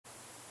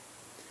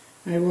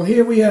Okay, well,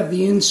 here we have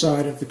the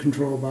inside of the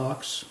control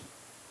box.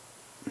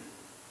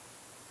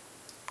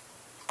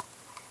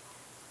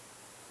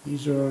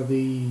 These are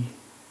the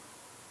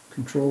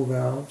control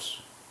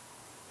valves.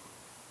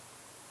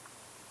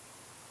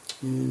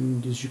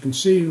 And as you can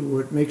see,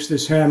 what makes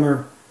this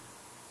hammer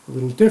a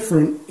little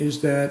different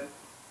is that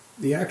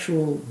the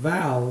actual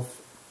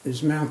valve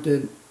is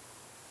mounted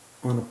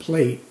on a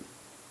plate,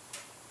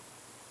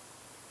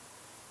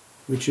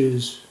 which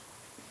is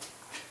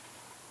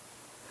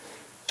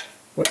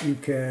what you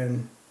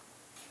can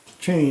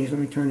change. Let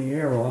me turn the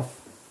air off.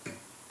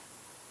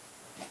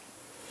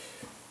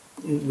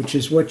 Which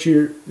is what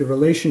the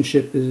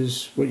relationship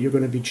is, what you're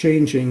going to be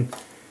changing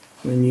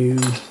when you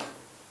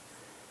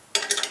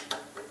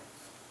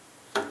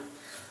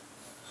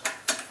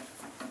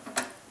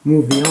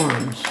move the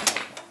arms.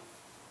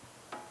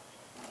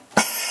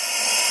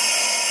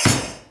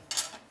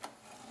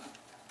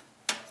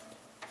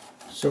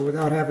 So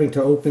without having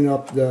to open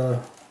up the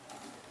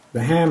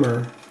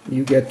hammer,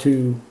 you get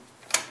to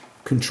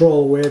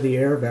control where the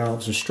air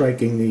valves are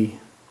striking the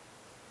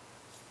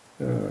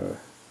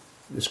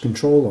this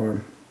control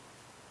arm.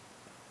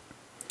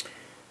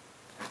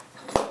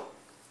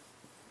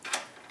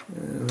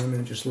 And I'm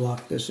going to just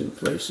lock this in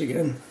place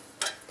again.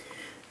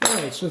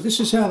 Alright, so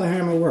this is how the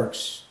hammer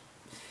works.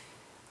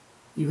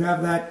 You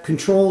have that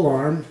control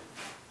arm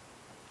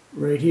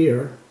right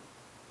here,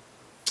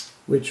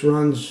 which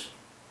runs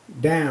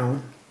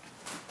down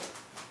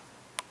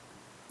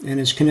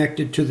and is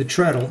connected to the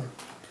treadle.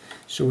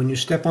 So when you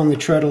step on the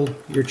treadle,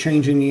 you're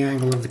changing the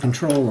angle of the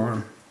control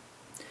arm.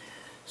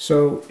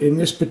 So in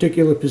this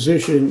particular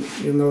position,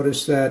 you'll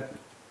notice that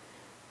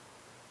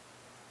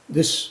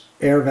this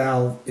air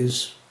valve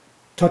is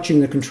touching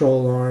the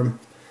control arm.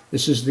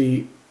 This is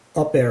the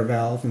up air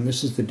valve and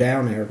this is the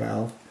down air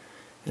valve.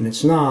 And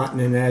it's not, and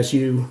then as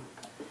you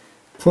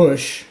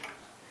push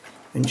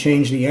and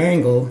change the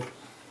angle,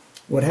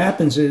 what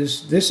happens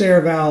is this air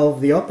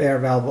valve, the up air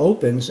valve,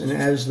 opens, and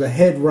as the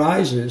head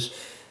rises,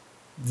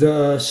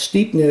 the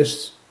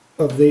steepness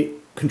of the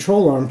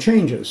control arm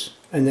changes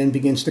and then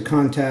begins to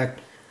contact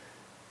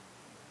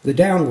the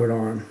downward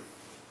arm.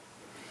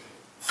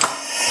 So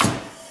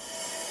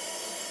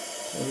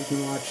you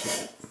can watch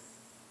that.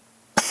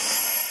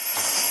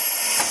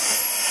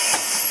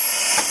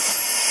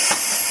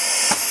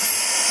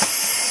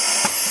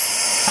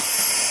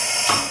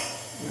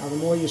 Now the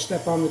more you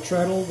step on the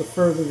treadle, the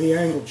further the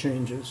angle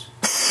changes.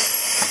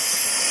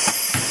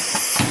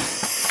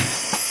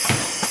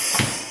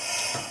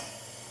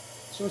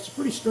 So it's a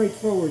pretty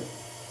straightforward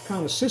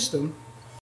kind of system.